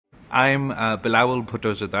I'm Bilawal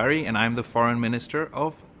Bhutto Zardari, and I'm the Foreign Minister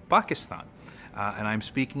of Pakistan. And I'm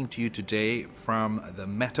speaking to you today from the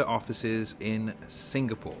Meta offices in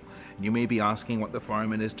Singapore. You may be asking what the Foreign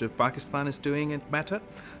Minister of Pakistan is doing at Meta.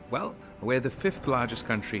 Well, we're the fifth largest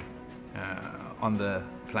country on the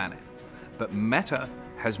planet. But Meta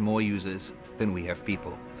has more users than we have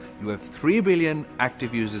people. You have 3 billion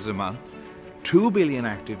active users a month, 2 billion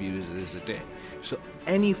active users a day. So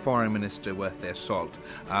any foreign minister worth their salt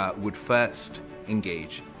would first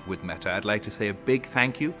engage with Meta. I'd like to say a big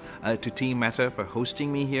thank you to Team Meta for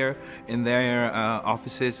hosting me here in their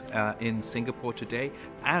offices in Singapore today,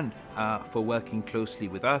 and for working closely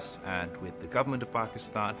with us and with the government of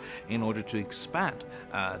Pakistan in order to expand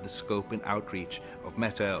the scope and outreach of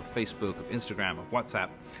Meta, of Facebook, of Instagram, of WhatsApp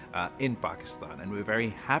in Pakistan. And we're very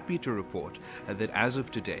happy to report that as of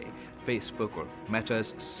today, Facebook, or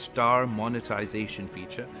Meta's star monetization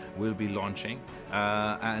feature, will be launching,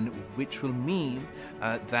 and which will mean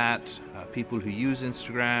that people who use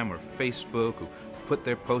Instagram or Facebook, who put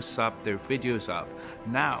their posts up, their videos up,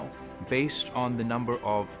 now, based on the number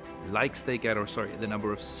of likes they get, or sorry, the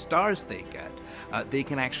number of stars they get, they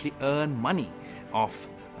can actually earn money off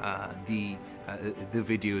the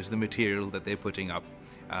videos, the material that they're putting up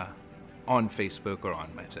on Facebook or on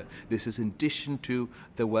Meta. This is in addition to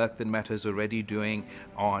the work that Meta is already doing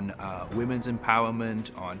on women's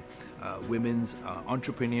empowerment, on women's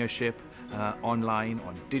entrepreneurship online,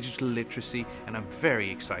 on digital literacy, and I'm very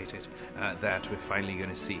excited that we're finally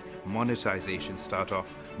going to see monetization start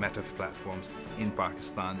off Meta platforms in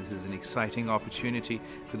Pakistan. This is an exciting opportunity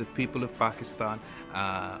for the people of Pakistan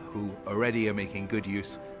who already are making good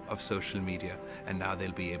use of social media, and now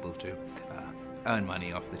they'll be able to earn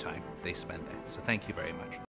money off the time they spend there. So thank you very much.